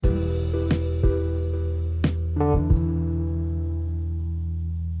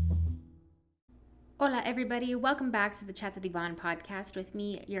Hola, everybody. Welcome back to the Chats with Yvonne podcast with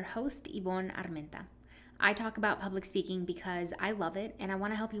me, your host, Yvonne Armenta. I talk about public speaking because I love it and I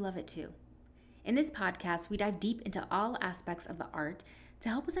want to help you love it too. In this podcast, we dive deep into all aspects of the art to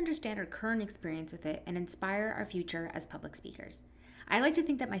help us understand our current experience with it and inspire our future as public speakers. I like to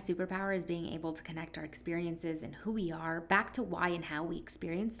think that my superpower is being able to connect our experiences and who we are back to why and how we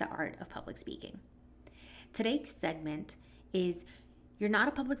experience the art of public speaking. Today's segment is You're not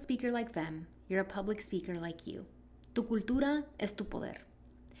a public speaker like them, you're a public speaker like you. Tu cultura es tu poder.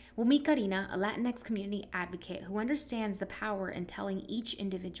 We'll meet Karina, a Latinx community advocate who understands the power in telling each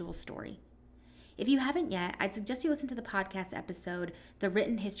individual story. If you haven't yet, I'd suggest you listen to the podcast episode, The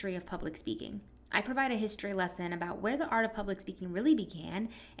Written History of Public Speaking. I provide a history lesson about where the art of public speaking really began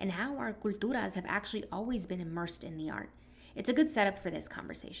and how our culturas have actually always been immersed in the art. It's a good setup for this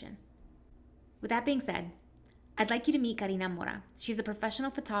conversation. With that being said, I'd like you to meet Karina Mora. She's a professional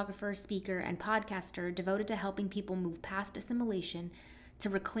photographer, speaker, and podcaster devoted to helping people move past assimilation to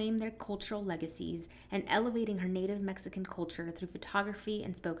reclaim their cultural legacies and elevating her native Mexican culture through photography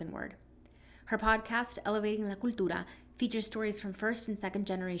and spoken word. Her podcast, Elevating la Cultura, features stories from first and second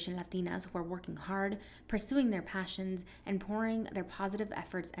generation Latinas who are working hard, pursuing their passions, and pouring their positive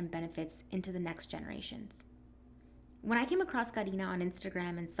efforts and benefits into the next generations. When I came across Karina on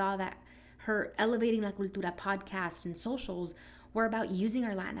Instagram and saw that her Elevating la Cultura podcast and socials were about using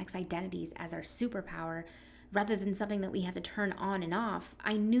our Latinx identities as our superpower rather than something that we have to turn on and off,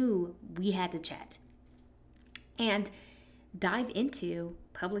 I knew we had to chat and dive into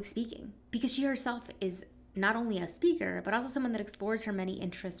public speaking because she herself is not only a speaker, but also someone that explores her many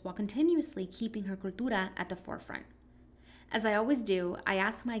interests while continuously keeping her cultura at the forefront. As I always do, I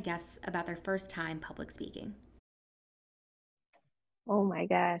ask my guests about their first time public speaking. Oh my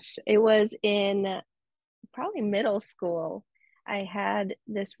gosh. It was in probably middle school. I had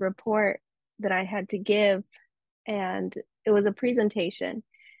this report that I had to give, and it was a presentation.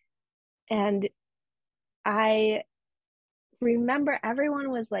 And I remember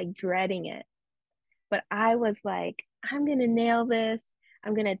everyone was like dreading it, but I was like, I'm going to nail this.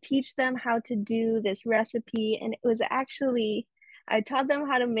 I'm going to teach them how to do this recipe. And it was actually, I taught them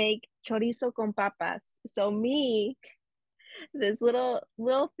how to make chorizo con papas. So me, this little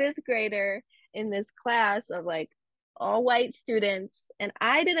fifth grader in this class of like all white students, and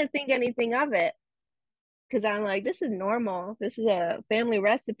I didn't think anything of it because I'm like, this is normal. This is a family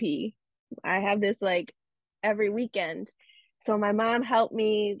recipe. I have this like every weekend. So my mom helped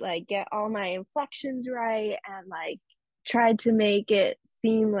me like get all my inflections right and like tried to make it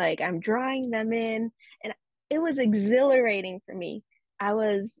seem like I'm drawing them in, and it was exhilarating for me. I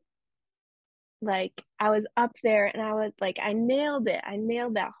was I was up there and I was like, I nailed it. I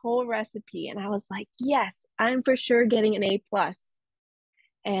nailed that whole recipe. And I was like, yes, I'm for sure getting an A plus.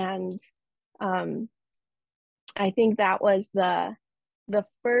 And um, I think that was the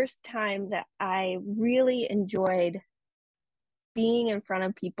first time that I really enjoyed being in front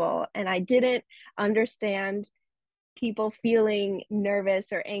of people. And I didn't understand people feeling nervous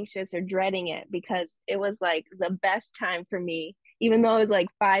or anxious or dreading it because it was like the best time for me, even though it was like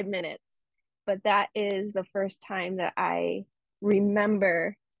 5 minutes. But that is the first time that I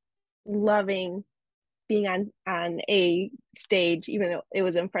remember loving being on a stage, even though it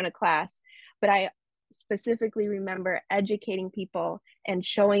was in front of class. But I specifically remember educating people and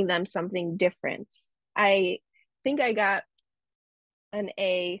showing them something different. I think I got an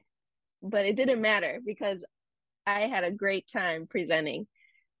A, but it didn't matter because I had a great time presenting.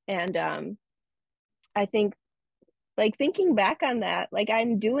 And I think like thinking back on that, like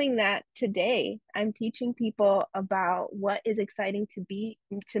I'm doing that today. I'm teaching people about what is exciting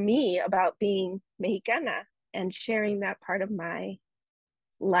to me about being Mexicana and sharing that part of my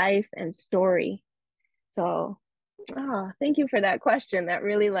life and story. So, oh, thank you for that question. That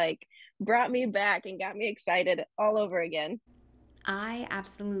really like brought me back and got me excited all over again. I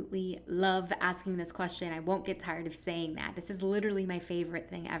absolutely love asking this question. I won't get tired of saying that. This is literally my favorite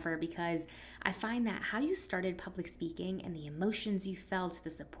thing ever because I find that how you started public speaking and the emotions you felt,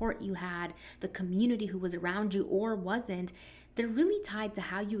 the support you had, the community who was around you or wasn't, they're really tied to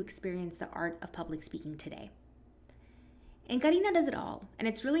how you experience the art of public speaking today. And Karina does it all. And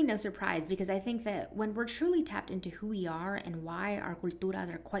it's really no surprise because I think that when we're truly tapped into who we are and why our culturas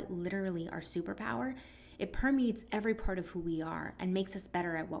are quite literally our superpower, it permeates every part of who we are and makes us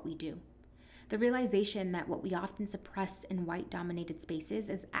better at what we do. The realization that what we often suppress in white dominated spaces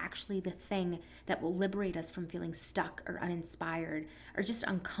is actually the thing that will liberate us from feeling stuck or uninspired or just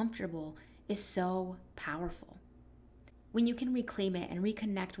uncomfortable is so powerful. When you can reclaim it and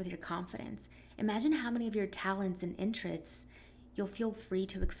reconnect with your confidence, imagine how many of your talents and interests you'll feel free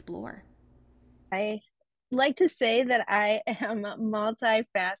to explore. like to say that I am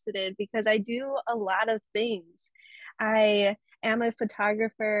multifaceted because I do a lot of things. I am a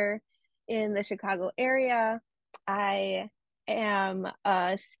photographer in the Chicago area. I am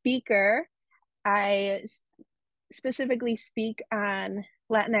a speaker. I specifically speak on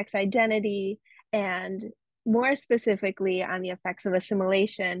Latinx identity and more specifically on the effects of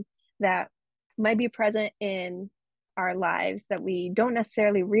assimilation that might be present in our lives that we don't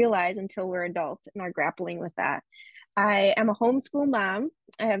necessarily realize until we're adults and are grappling with that. I am a homeschool mom.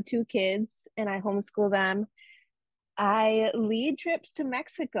 I have two kids and I homeschool them. I lead trips to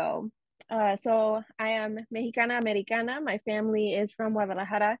Mexico. So I am Mexicana Americana. My family is from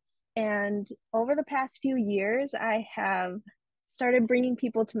Guadalajara. And over the past few years, I have started bringing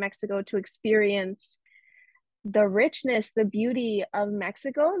people to Mexico to experience the richness, the beauty of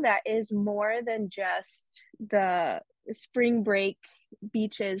Mexico that is more than just the spring break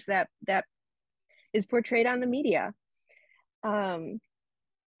beaches that is portrayed on the media. Um,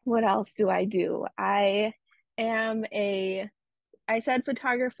 what else do I do? Am a I said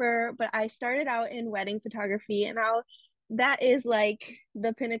photographer, but I started out in wedding photography, and now that is like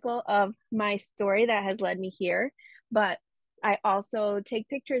the pinnacle of my story that has led me here. But I also take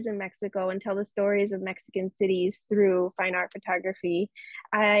pictures in Mexico and tell the stories of Mexican cities through fine art photography.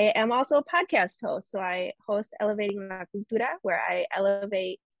 I am also a podcast host, so I host Elevating La Cultura, where I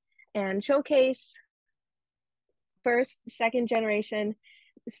elevate and showcase first, second generation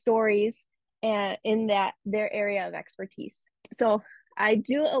stories and in that their area of expertise. So I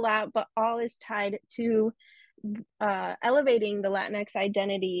do a lot, but all is tied to elevating the Latinx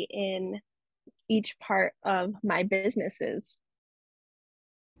identity in each part of my businesses.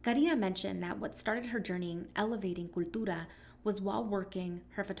 Karina mentioned that what started her journey in elevating Cultura was while working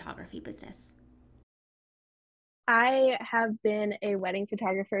her photography business. I have been a wedding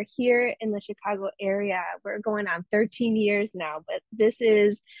photographer here in the Chicago area. We're going on 13 years now, but this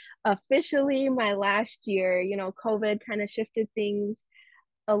is officially my last year. You know, COVID kind of shifted things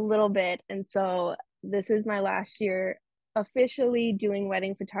a little bit. And so this is my last year officially doing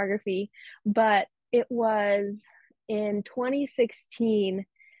wedding photography. But it was in 2016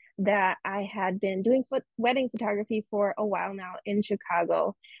 that I had been doing wedding photography for a while now in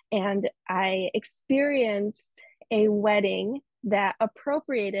Chicago. And I experienced a wedding that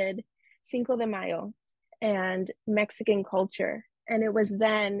appropriated Cinco de Mayo and Mexican culture. And it was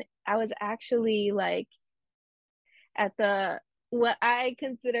then I was actually like at the what I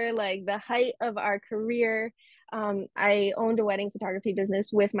consider like the height of our career. I owned a wedding photography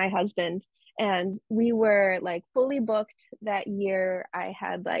business with my husband, and we were like fully booked that year. I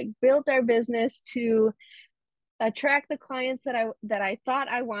had like built our business to attract the clients that I thought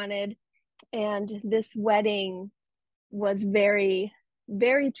I wanted, and this wedding was very,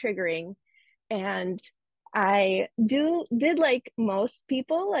 very triggering. And I did like most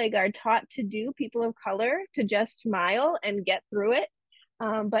people like are taught to do, people of color, to just smile and get through it.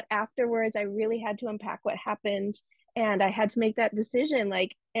 But afterwards, I really had to unpack what happened, and I had to make that decision.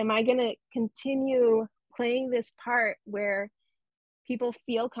 Like, am I gonna continue playing this part where people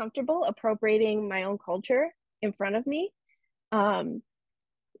feel comfortable appropriating my own culture in front of me? Um,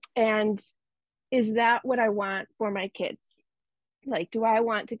 and is that what I want for my kids? Like, do I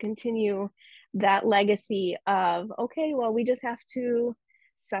want to continue that legacy of, okay, well, we just have to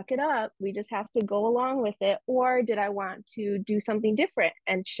suck it up, we just have to go along with it? Or did I want to do something different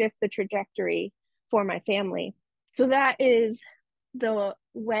and shift the trajectory for my family? So that is the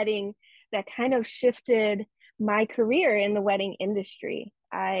wedding that kind of shifted my career in the wedding industry.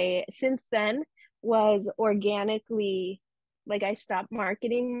 I, since then, was organically like I stopped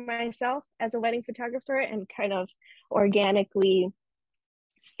marketing myself as a wedding photographer and kind of organically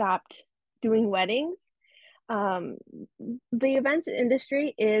stopped doing weddings. Um, the events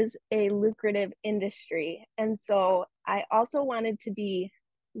industry is a lucrative industry. And so I also wanted to be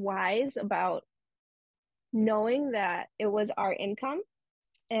wise about knowing that it was our income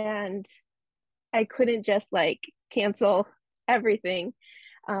and I couldn't just like cancel everything.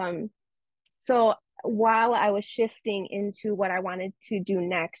 Um, so while I was shifting into what I wanted to do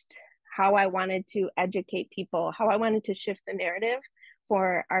next, how I wanted to educate people, how I wanted to shift the narrative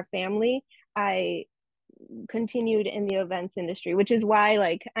for our family, I continued in the events industry, which is why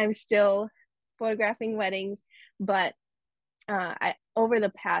like I'm still photographing weddings, but I over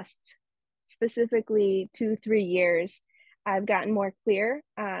the past specifically 2 3 years, I've gotten more clear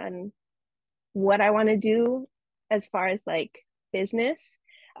on what I want to do as far as like business,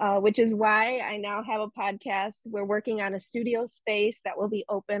 which is why I now have a podcast. We're working on a studio space that will be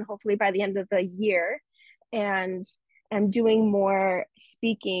open hopefully by the end of the year. And I'm doing more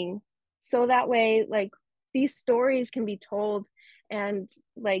speaking. So that way, like these stories can be told, and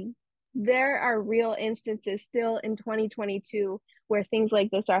like there are real instances still in 2022 where things like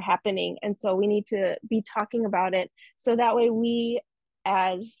this are happening, and so we need to be talking about it so that way we,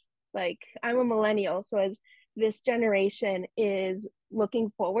 as like, I'm a millennial, so as this generation is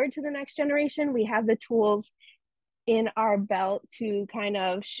looking forward to the next generation, we have the tools in our belt to kind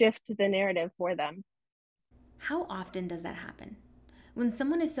of shift the narrative for them. How often does that happen? When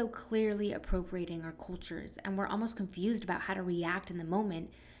someone is so clearly appropriating our cultures and we're almost confused about how to react in the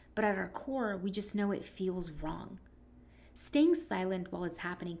moment, but at our core, we just know it feels wrong. Staying silent while it's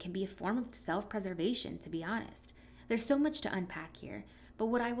happening can be a form of self preservation, to be honest. There's so much to unpack here, but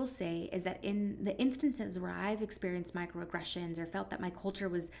what I will say is that in the instances where I've experienced microaggressions or felt that my culture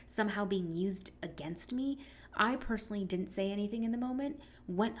was somehow being used against me, I personally didn't say anything in the moment,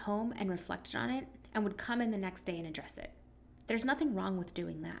 went home and reflected on it, and would come in the next day and address it. There's nothing wrong with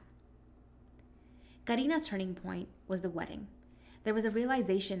doing that. Karina's turning point was the wedding. There was a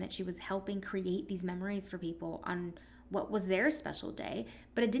realization that she was helping create these memories for people on what was their special day,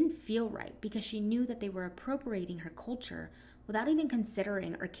 but it didn't feel right because she knew that they were appropriating her culture without even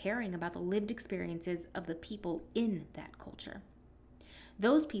considering or caring about the lived experiences of the people in that culture.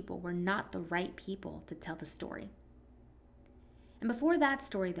 Those people were not the right people to tell the story. And before that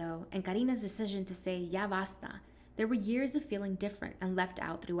story, though, and Karina's decision to say ya basta, there were years of feeling different and left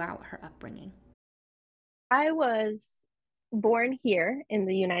out throughout her upbringing. I was born here in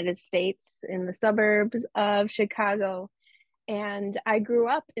the United States in the suburbs of Chicago, and I grew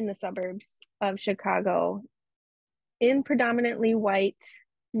up in the suburbs of Chicago in predominantly white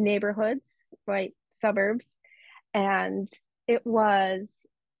neighborhoods, white suburbs. And it was,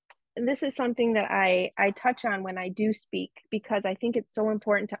 this is something that I touch on when I do speak because I think it's so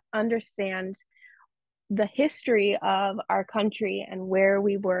important to understand the history of our country and where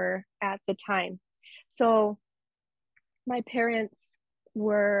we were at the time. So my parents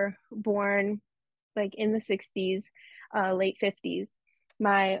were born like in the 60s, late 50s.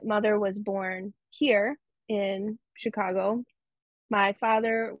 My mother was born here in Chicago. My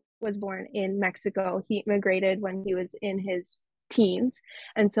father was born in Mexico. He immigrated when he was in his teens.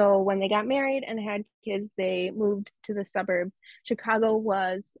 And so when they got married and had kids, they moved to the suburbs. Chicago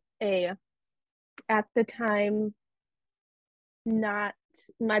was a, at the time, not,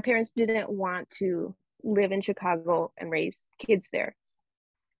 my parents didn't want to live in Chicago and raise kids there.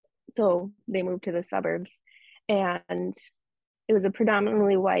 So they moved to the suburbs. And it was a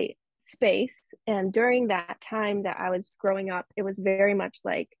predominantly white space. And during that time that I was growing up, it was very much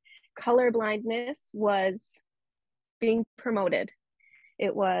like color blindness was being promoted.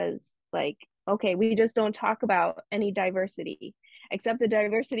 It was like, okay, we just don't talk about any diversity, except the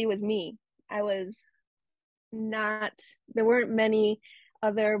diversity was me. I was not, there weren't many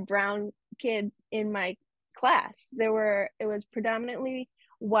other brown kids in my class. It was predominantly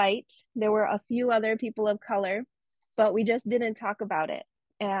white. There were a few other people of color, but we just didn't talk about it.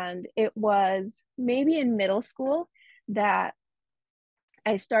 And it was maybe in middle school that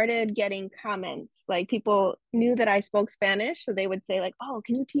I started getting comments. Like people knew that I spoke Spanish, so they would say like, "Oh,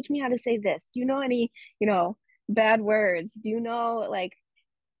 can you teach me how to say this? Do you know any, bad words? Do you know like,"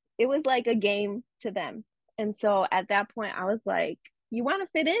 it was like a game to them. And so at that point I was like, you want to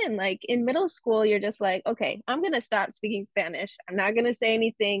fit in. Like in middle school, you're just like, okay, I'm going to stop speaking Spanish. I'm not going to say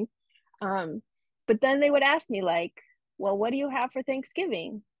anything. Um, but then they would ask me like, well, what do you have for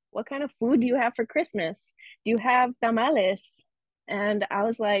Thanksgiving? What kind of food do you have for Christmas? Do you have tamales? And I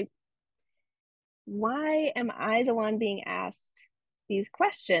was like, why am I the one being asked these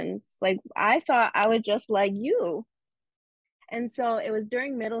questions? Like, I thought I was just like you. And so it was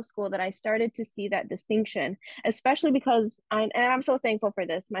during middle school that I started to see that distinction, especially because I'm so thankful for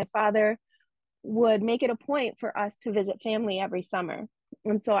this. My father would make it a point for us to visit family every summer.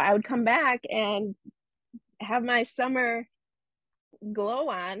 And so I would come back and have my summer glow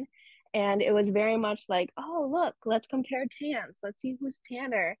on. And it was very much like, oh, look, let's compare tans. Let's see who's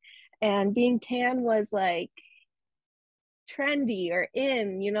tanner. And being tan was like trendy or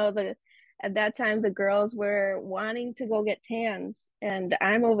in, at that time the girls were wanting to go get tans. And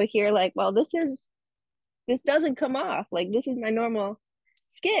I'm over here like, well, this doesn't come off. Like this is my normal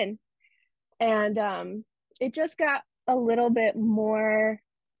skin. And it just got a little bit more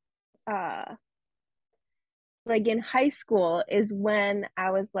uh like in high school is when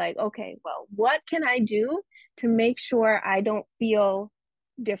I was like, okay, well, what can I do to make sure I don't feel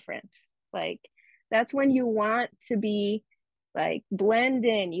different? Like that's when you want to be like blend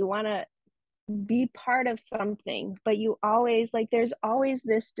in, you want to be part of something, but you always like there's always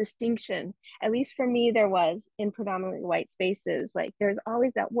this distinction. At least for me, there was in predominantly white spaces. Like there's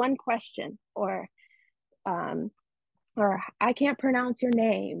always that one question or um, or I can't pronounce your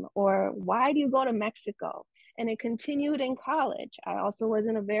name, or why do you go to Mexico? And it continued in college. I also was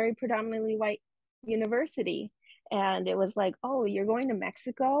in a very predominantly white university. And it was like, oh, you're going to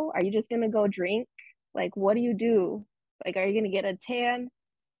Mexico? Are you just going to go drink? Like, what do you do? Like, are you going to get a tan?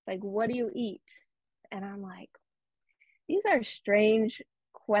 Like, what do you eat? And I'm like, these are strange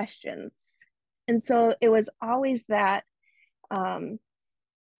questions. And so it was always um,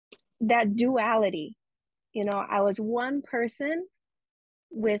 that duality. You know, I was one person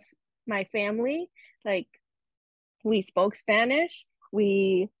with my family. Like, we spoke Spanish.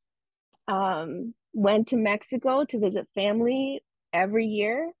 We went to Mexico to visit family every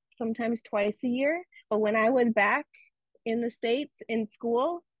year, sometimes twice a year. But when I was back in the States in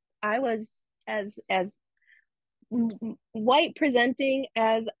school, I was as white presenting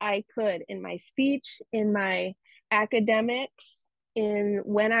as I could in my speech, in my academics, in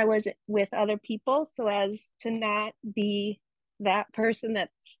when I was with other people, so as to not be that person that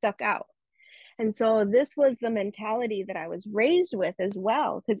stuck out. And so this was the mentality that I was raised with as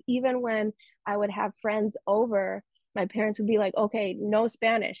well. Because even when I would have friends over, my parents would be like, okay, no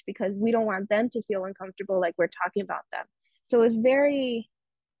Spanish, because we don't want them to feel uncomfortable like we're talking about them. So it was very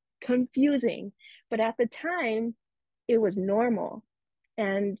confusing. But at the time, it was normal.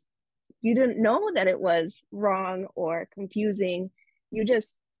 And you didn't know that it was wrong or confusing. You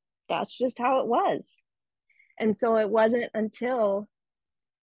just, that's just how it was. And so it wasn't until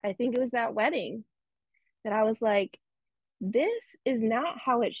I think it was that wedding that I was like, this is not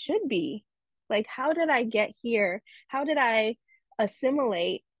how it should be. Like, how did I get here? How did I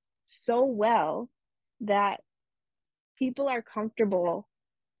assimilate so well that people are comfortable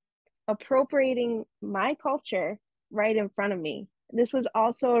appropriating my culture right in front of me? This was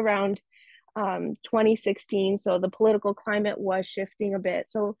also around 2016. So the political climate was shifting a bit.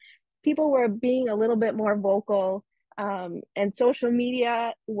 So people were being a little bit more vocal, and social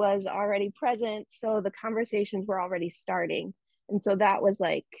media was already present. So the conversations were already starting. And so that was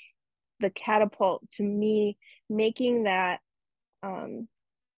like the catapult to me making that,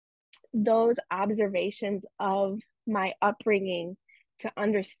 those observations of my upbringing to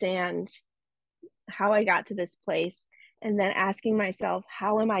understand how I got to this place, and then asking myself,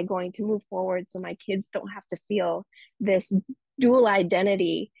 how am I going to move forward so my kids don't have to feel this dual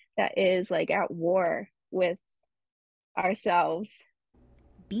identity that is like at war with ourselves.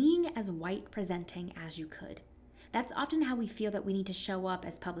 Being as white presenting as you could. That's often how we feel that we need to show up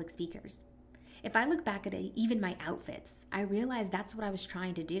as public speakers. If I look back at even my outfits, I realize that's what I was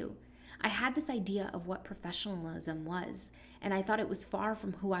trying to do. I had this idea of what professionalism was, and I thought it was far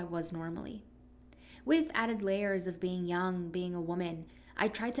from who I was normally. With added layers of being young, being a woman, I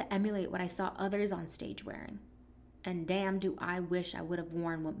tried to emulate what I saw others on stage wearing. And damn, do I wish I would have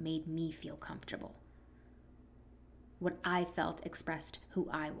worn what made me feel comfortable. What I felt expressed who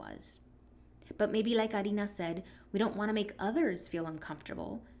I was. But maybe, like Arina said, we don't want to make others feel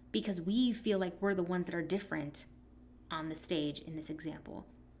uncomfortable because we feel like we're the ones that are different on the stage in this example.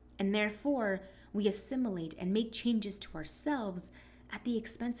 And therefore, we assimilate and make changes to ourselves at the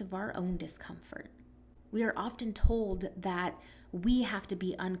expense of our own discomfort. We are often told that we have to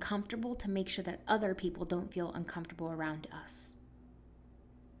be uncomfortable to make sure that other people don't feel uncomfortable around us.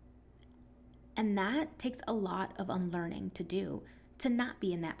 And that takes a lot of unlearning to do, to not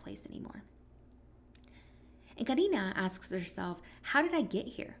be in that place anymore. And Karina asks herself, how did I get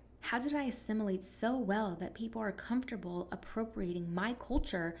here? How did I assimilate so well that people are comfortable appropriating my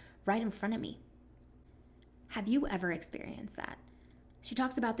culture right in front of me? Have you ever experienced that? She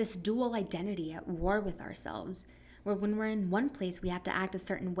talks about this dual identity at war with ourselves, where when we're in one place, we have to act a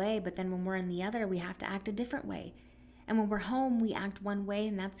certain way, but then when we're in the other, we have to act a different way. And when we're home, we act one way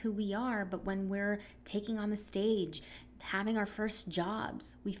and that's who we are. But when we're taking on the stage, having our first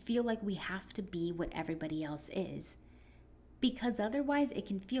jobs, we feel like we have to be what everybody else is. Because otherwise, it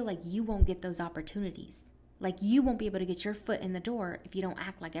can feel like you won't get those opportunities. Like you won't be able to get your foot in the door if you don't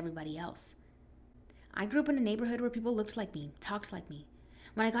act like everybody else. I grew up in a neighborhood where people looked like me, talked like me.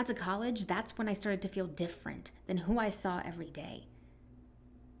 When I got to college, that's when I started to feel different than who I saw every day.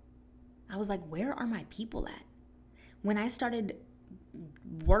 I was like, where are my people at? When I started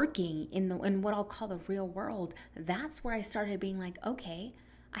working in what I'll call the real world, that's where I started being like, okay,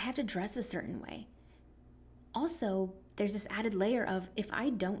 I have to dress a certain way. Also, there's this added layer of if I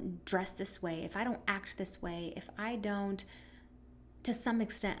don't dress this way, if I don't act this way, if I don't, to some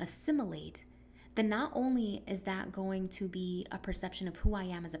extent, assimilate, then not only is that going to be a perception of who I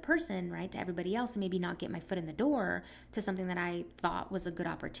am as a person, right, to everybody else, and maybe not get my foot in the door to something that I thought was a good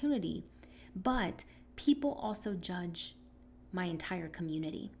opportunity, but people also judge my entire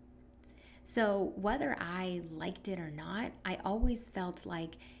community. So whether I liked it or not, I always felt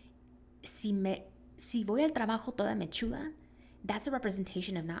like si voy al trabajo toda mechuda, that's a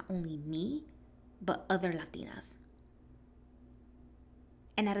representation of not only me, but other Latinas.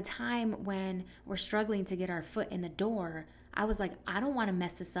 And at a time when we're struggling to get our foot in the door, I was like, I don't want to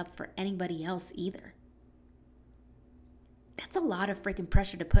mess this up for anybody else either. That's a lot of freaking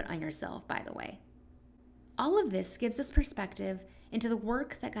pressure to put on yourself, by the way. All of this gives us perspective into the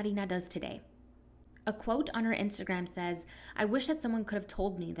work that Karina does today. A quote on her Instagram says, I wish that someone could have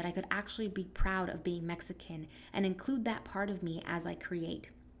told me that I could actually be proud of being Mexican and include that part of me as I create.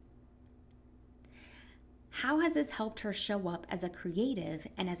 How has this helped her show up as a creative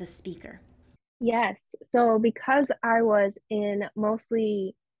and as a speaker? Yes. So because I was in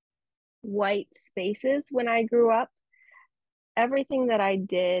mostly white spaces when I grew up, everything that I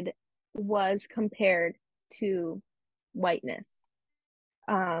did was compared to whiteness.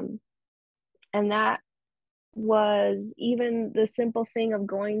 Um, and that was even the simple thing of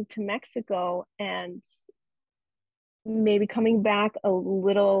going to Mexico and maybe coming back a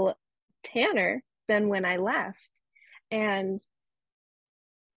little tanner than when I left. And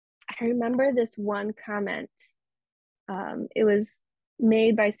I remember this one comment. It was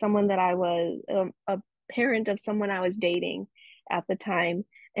made by someone that I was a parent of someone I was dating at the time.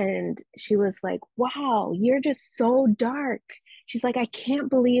 And she was like, wow, you're just so dark. She's like, I can't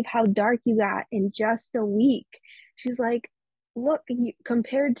believe how dark you got in just a week. She's like, look,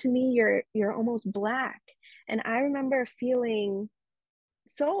 compared to me, you're almost black. And I remember feeling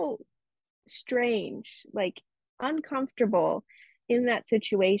so strange, like uncomfortable in that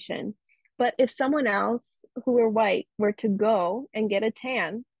situation. But if someone else who were white were to go and get a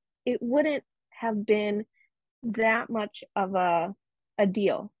tan, it wouldn't have been that much of a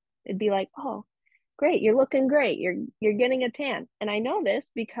deal. It'd be like, oh, great, you're looking great. You're getting a tan. And I know this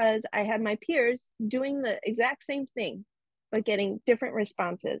because I had my peers doing the exact same thing, but getting different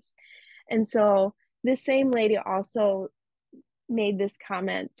responses. And so this same lady also made this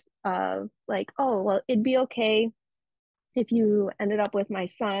comment of like, oh, well, it'd be okay if you ended up with my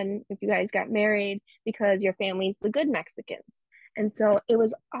son, if you guys got married, because your family's the good Mexicans. And so it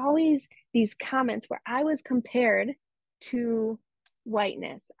was always these comments where I was compared to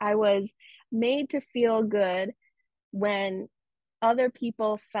whiteness. I was made to feel good when other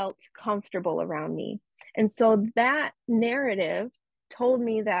people felt comfortable around me. And so that narrative told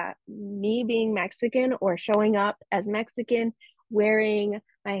me that me being Mexican or showing up as Mexican, wearing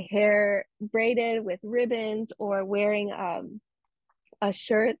my hair braided with ribbons or wearing a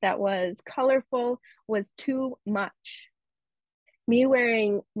shirt that was colorful was too much. Me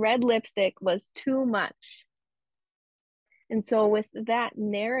wearing red lipstick was too much. And so with that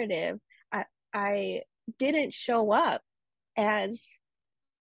narrative, I didn't show up as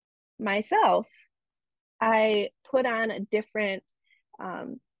myself. I put on a different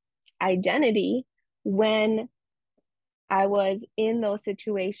um, identity when I was in those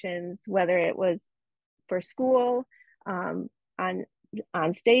situations, whether it was for school, um, on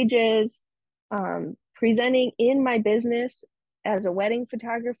on stages, presenting in my business as a wedding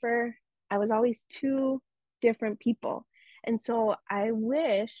photographer. I was always two different people, and so I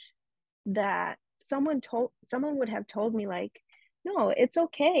wish that someone would have told me like, no, it's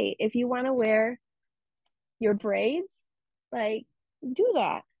okay if you want to wear your braids, like do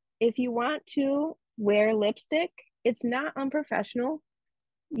that. If you want to wear lipstick, it's not unprofessional.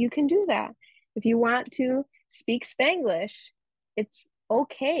 You can do that. If you want to speak Spanglish, it's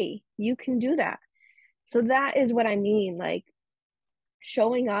okay. You can do that. So that is what I mean, like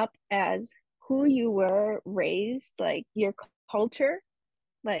showing up as who you were raised, like your culture,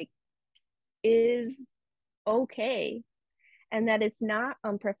 like is okay and that it's not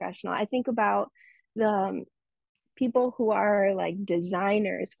unprofessional. I think about the people who are like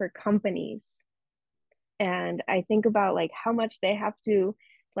designers for companies and I think about like how much they have to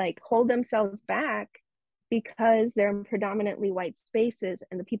like hold themselves back because they're in predominantly white spaces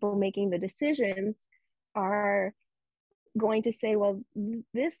and the people making the decisions are going to say, well,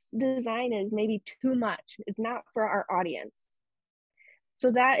 this design is maybe too much, it's not for our audience.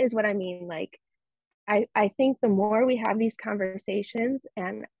 So that is what I mean, like I think the more we have these conversations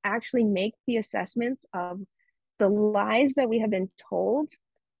and actually make the assessments of the lies that we have been told,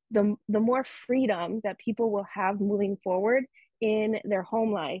 the more freedom that people will have moving forward in their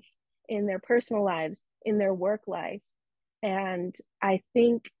home life, in their personal lives, in their work life. And I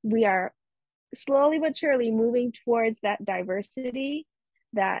think we are slowly but surely moving towards that diversity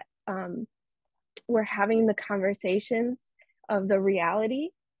that we're having the conversations of the reality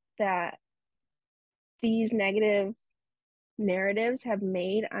that these negative narratives have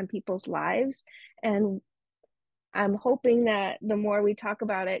made on people's lives. And I'm hoping that the more we talk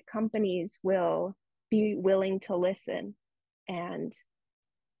about it, companies will be willing to listen. And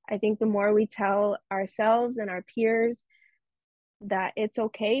I think the more we tell ourselves and our peers that it's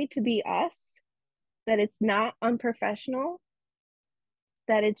okay to be us, that it's not unprofessional,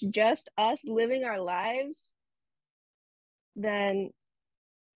 that it's just us living our lives, then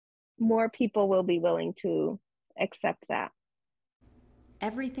more people will be willing to accept that.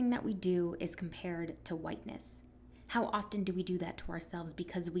 Everything that we do is compared to whiteness. How often do we do that to ourselves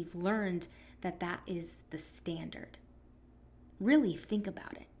because we've learned that that is the standard? Really think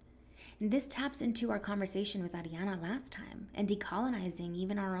about it. And this taps into our conversation with Ariana last time and decolonizing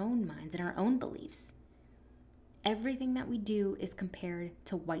even our own minds and our own beliefs. Everything that we do is compared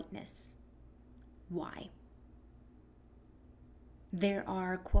to whiteness. Why? There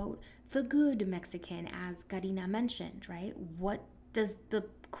are, quote, the good Mexican, as Karina mentioned, right? What does the,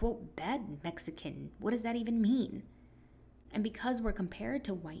 quote, bad Mexican, what does that even mean? And because we're compared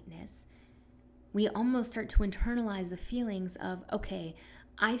to whiteness, we almost start to internalize the feelings of, okay,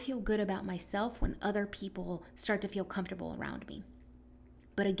 I feel good about myself when other people start to feel comfortable around me.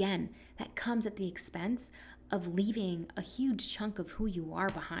 But again, that comes at the expense of leaving a huge chunk of who you are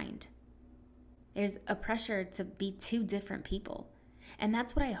behind. There's a pressure to be two different people. And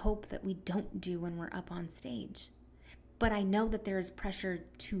that's what I hope that we don't do when we're up on stage. But I know that there is pressure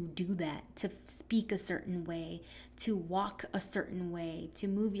to do that, to speak a certain way, to walk a certain way, to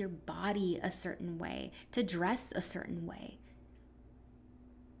move your body a certain way, to dress a certain way.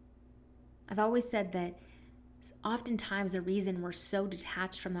 I've always said that oftentimes the reason we're so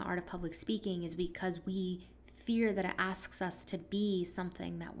detached from the art of public speaking is because we fear that it asks us to be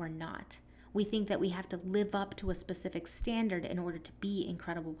something that we're not. We think that we have to live up to a specific standard in order to be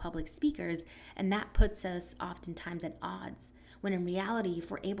incredible public speakers, and that puts us oftentimes at odds. When in reality,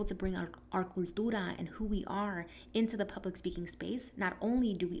 if we're able to bring our cultura and who we are into the public speaking space, not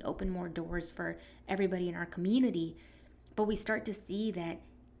only do we open more doors for everybody in our community, but we start to see that,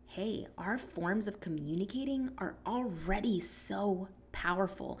 hey, our forms of communicating are already so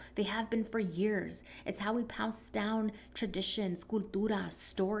powerful. They have been for years. It's how we pass down traditions, cultura,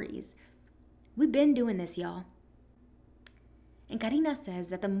 stories. We've been doing this, y'all. And Karina says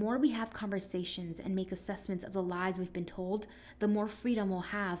that the more we have conversations and make assessments of the lies we've been told, the more freedom we'll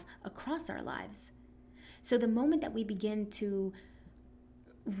have across our lives. So the moment that we begin to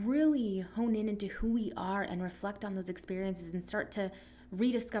really hone in into who we are and reflect on those experiences and start to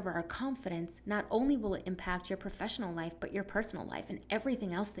rediscover our confidence, not only will it impact your professional life, but your personal life and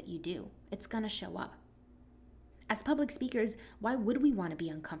everything else that you do. It's going to show up. As public speakers, why would we want to be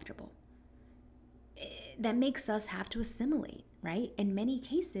uncomfortable? That makes us have to assimilate, right? In many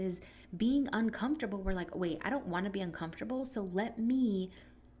cases, being uncomfortable, we're like, wait, I don't want to be uncomfortable, so let me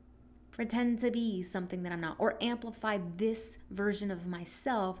pretend to be something that I'm not, or amplify this version of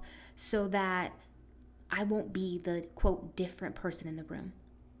myself so that I won't be the, quote, different person in the room.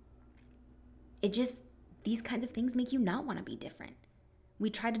 These kinds of things make you not want to be different.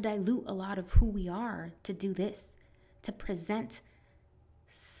 We try to dilute a lot of who we are to do this, to present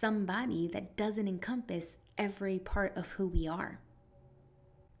somebody that doesn't encompass every part of who we are.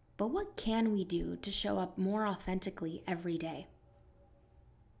 But what can we do to show up more authentically every day?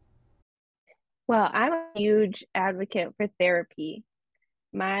 Well, I'm a huge advocate for therapy.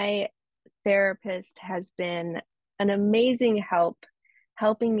 My therapist has been an amazing help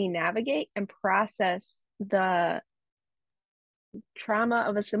helping me navigate and process the trauma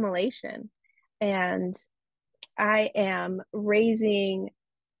of assimilation. And I am raising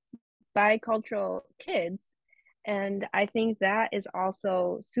bicultural kids. And I think that is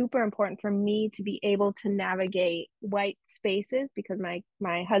also super important for me to be able to navigate white spaces because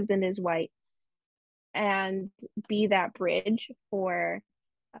my husband is white and be that bridge for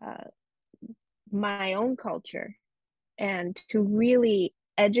uh, my own culture and to really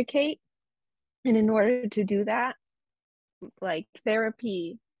educate. And in order to do that, like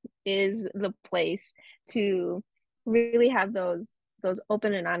therapy is the place to really have those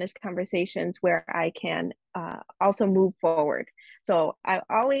open and honest conversations where I can also move forward. So I'm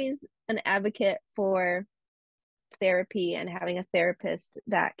always an advocate for therapy and having a therapist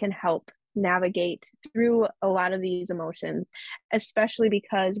that can help navigate through a lot of these emotions, especially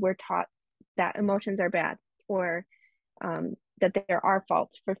because we're taught that emotions are bad or that there are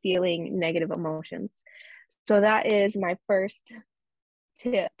faults for feeling negative emotions. So that is my first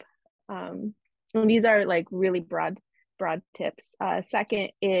tip. And these are like really broad tips.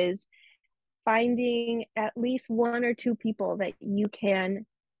 Second is finding at least one or two people that you can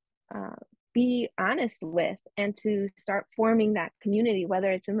be honest with and to start forming that community,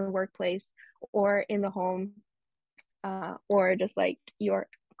 whether it's in the workplace or in the home, or just like your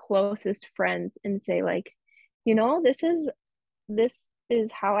closest friends, and say like, this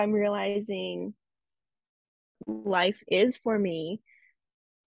is how I'm realizing life is for me.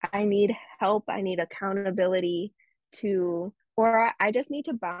 I need help. I need accountability or I just need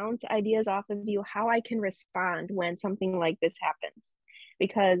to bounce ideas off of you how I can respond when something like this happens.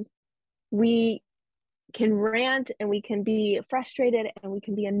 Because we can rant and we can be frustrated and we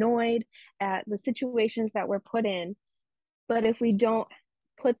can be annoyed at the situations that we're put in. But if we don't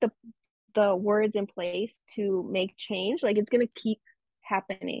put the words in place to make change, like it's going to keep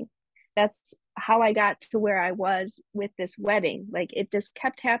happening. That's how I got to where I was with this wedding. Like it just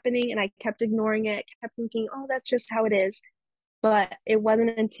kept happening and I kept ignoring it, kept thinking, oh, that's just how it is. But it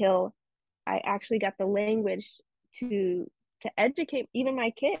wasn't until I actually got the language to to educate even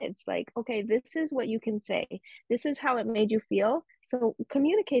my kids, like, okay, this is what you can say, this is how it made you feel, so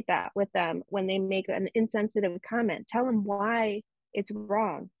communicate that with them. When they make an insensitive comment, tell them why it's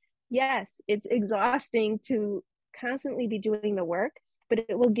wrong. Yes, it's exhausting to constantly be doing the work, but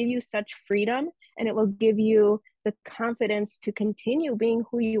it will give you such freedom, and it will give you the confidence to continue being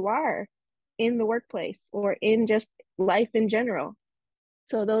who you are in the workplace or in just life in general.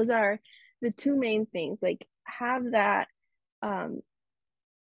 So those are the two main things. Like have that um,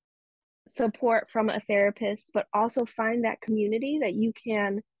 support from a therapist, but also find that community that you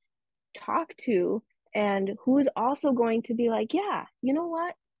can talk to and who's also going to be like, yeah, you know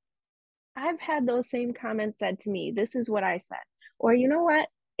what? I've had those same comments said to me. This is what I said. Or, you know what?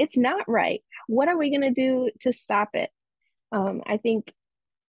 It's not right. What are we going to do to stop it? I think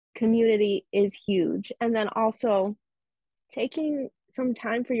community is huge. And then also taking some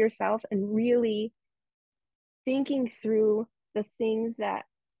time for yourself and really thinking through the things that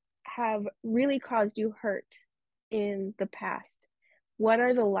have really caused you hurt in the past. What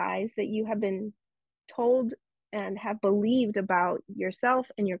are the lies that you have been told and have believed about yourself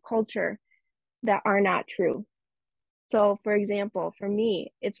and your culture that are not true? So, for example, for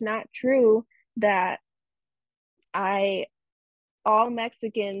me, it's not true that I all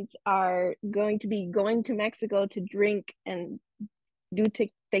Mexicans are going to be going to Mexico to drink and do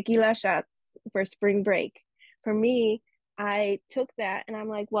tequila shots for spring break. For me, I took that and I'm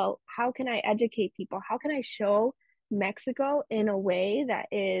like, well, how can I educate people? How can I show Mexico in a way that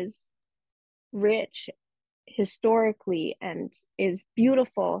is rich historically and is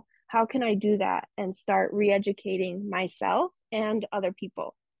beautiful? How can I do that and start re-educating myself and other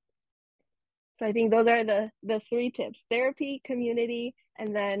people? So I think those are the three tips: therapy, community,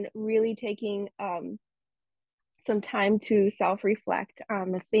 and then really taking some time to self reflect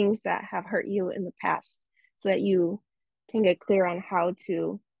on the things that have hurt you in the past so that you can get clear on how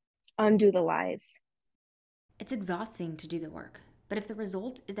to undo the lies. It's exhausting to do the work, but if the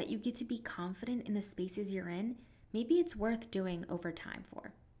result is that you get to be confident in the spaces you're in, maybe it's worth doing over time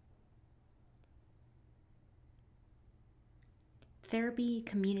for. Therapy,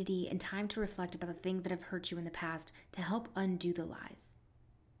 community, and time to reflect about the things that have hurt you in the past to help undo the lies.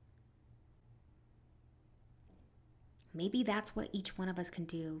 Maybe that's what each one of us can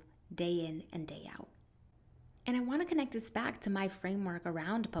do day in and day out. And I want to connect this back to my framework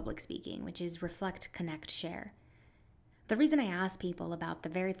around public speaking, which is reflect, connect, share. The reason I ask people about the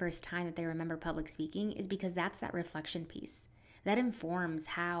very first time that they remember public speaking is because that's that reflection piece. That informs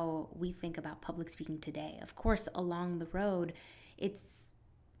how we think about public speaking today. Of course, along the road, it's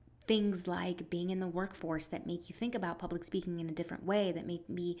things like being in the workforce that make you think about public speaking in a different way, that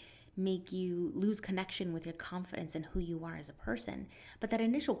make you lose connection with your confidence and who you are as a person. But that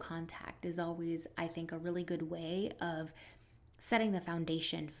initial contact is always, I think, a really good way of setting the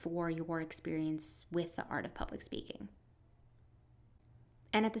foundation for your experience with the art of public speaking.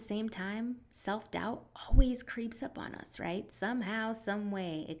 And at the same time, self doubt always creeps up on us, right? Somehow, some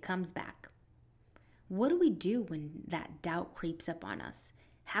way, it comes back. What do we do when that doubt creeps up on us?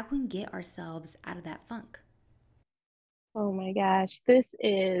 How can we get ourselves out of that funk? Oh my gosh, this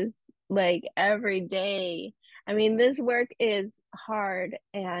is like every day. I mean, this work is hard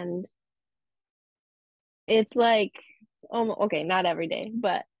and it's like, okay, not every day,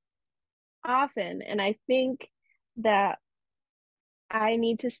 but often. And I think that I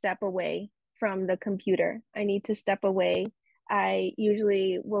need to step away from the computer. I need to step away. I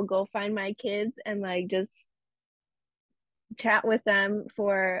usually will go find my kids and like just chat with them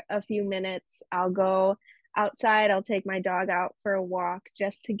for a few minutes. I'll go outside, I'll take my dog out for a walk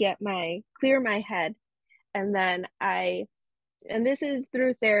just to clear my head. And then and this is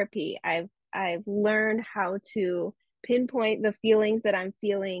through therapy. I've learned how to pinpoint the feelings that I'm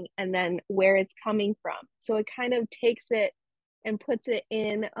feeling and then where it's coming from. So it kind of takes it and puts it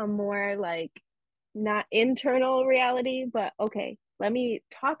in a more like not internal reality, but okay, let me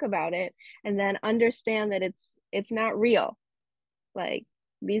talk about it and then understand that it's not real. Like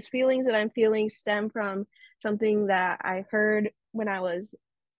these feelings that I'm feeling stem from something that I heard when I was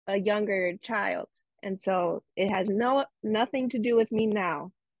a younger child. And so it has nothing to do with me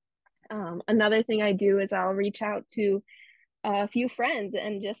now. Another thing I do is I'll reach out to a few friends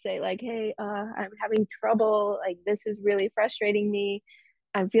and just say like, hey, I'm having trouble. Like this is really frustrating me.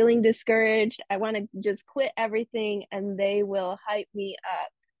 I'm feeling discouraged. I want to just quit everything, and they will hype me up.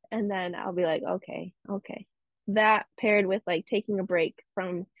 And then I'll be like, okay, okay. That paired with like taking a break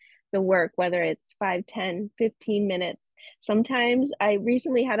from the work, whether it's 5, 10, 15 minutes. Sometimes I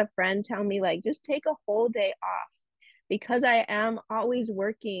recently had a friend tell me like, just take a whole day off because I am always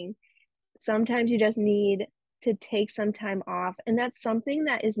working. Sometimes you just need to take some time off. And that's something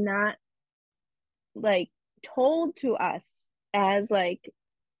that is not like told to us as like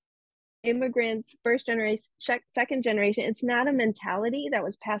immigrants, first generation, second generation. It's not a mentality that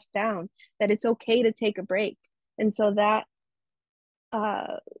was passed down that it's okay to take a break. And so that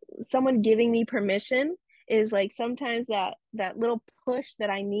uh someone giving me permission is like sometimes that little push that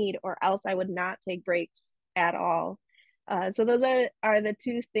I need, or else I would not take breaks at all. So those are the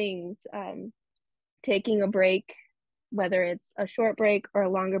two things. Taking a break, whether it's a short break or a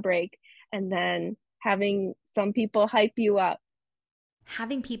longer break, and then having some people hype you up.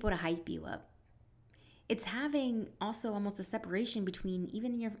 Having people to hype you up. It's having also almost a separation between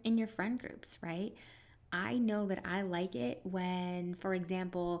even in your friend groups, right? I know that I like it when, for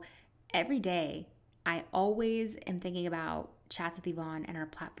example, every day I always am thinking about Chats with Yvonne and our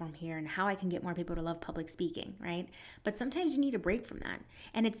platform here and how I can get more people to love public speaking, right? But sometimes you need a break from that.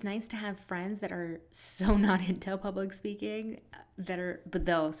 And it's nice to have friends that are so not into public speaking but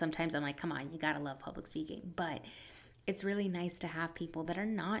though sometimes I'm like, come on, you gotta love public speaking. But it's really nice to have people that are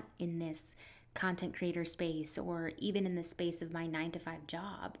not in this content creator space or even in the space of my 9 to 5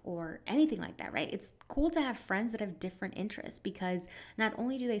 job or anything like that, right? It's cool to have friends that have different interests because not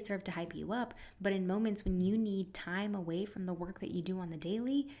only do they serve to hype you up, but in moments when you need time away from the work that you do on the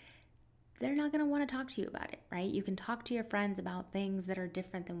daily, they're not going to want to talk to you about it, right? You can talk to your friends about things that are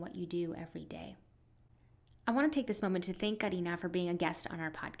different than what you do every day. I want to take this moment to thank Karina for being a guest on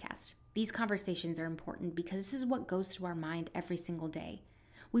our podcast. These conversations are important because this is what goes through our mind every single day.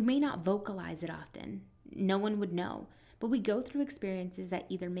 We may not vocalize it often, no one would know, but we go through experiences that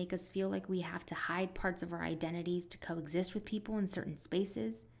either make us feel like we have to hide parts of our identities to coexist with people in certain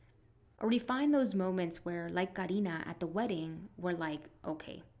spaces, or we find those moments where, like Karina at the wedding, we're like,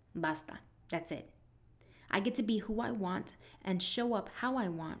 okay, basta, that's it. I get to be who I want and show up how I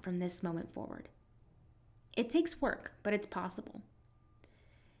want from this moment forward. It takes work, but it's possible.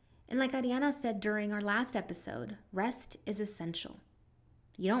 And like Ariana said during our last episode, rest is essential.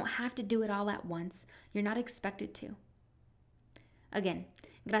 You don't have to do it all at once. You're not expected to. Again,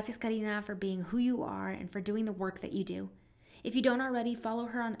 gracias Karina for being who you are and for doing the work that you do. If you don't already, follow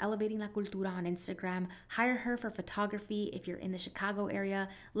her on Elevating La Cultura on Instagram. Hire her for photography if you're in the Chicago area.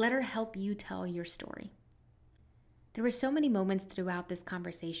 Let her help you tell your story. There were so many moments throughout this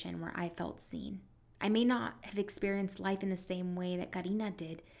conversation where I felt seen. I may not have experienced life in the same way that Karina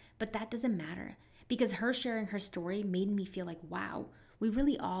did, but that doesn't matter because her sharing her story made me feel like, wow, we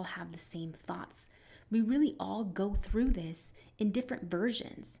really all have the same thoughts. We really all go through this in different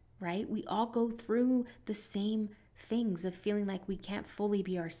versions, right? We all go through the same things of feeling like we can't fully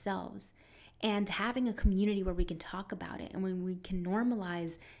be ourselves. And having a community where we can talk about it and when we can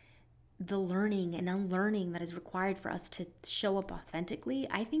normalize the learning and unlearning that is required for us to show up authentically,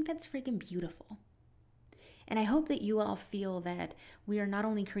 I think that's freaking beautiful. And I hope that you all feel that we are not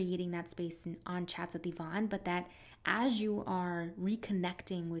only creating that space on Chats with Yvonne, but that as you are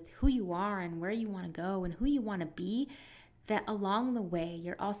reconnecting with who you are and where you want to go and who you want to be, that along the way,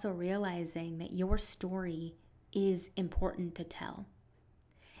 you're also realizing that your story is important to tell.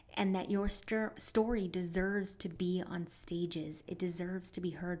 And that your story deserves to be on stages. It deserves to be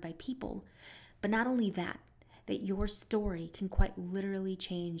heard by people. But not only that, that your story can quite literally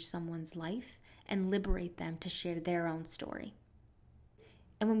change someone's life and liberate them to share their own story.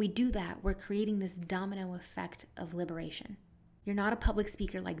 And when we do that, we're creating this domino effect of liberation. You're not a public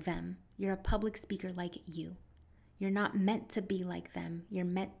speaker like them. You're a public speaker like you. You're not meant to be like them. You're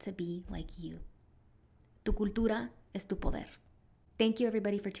meant to be like you. Tu cultura es tu poder. Thank you,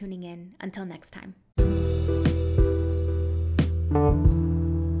 everybody, for tuning in. Until next time.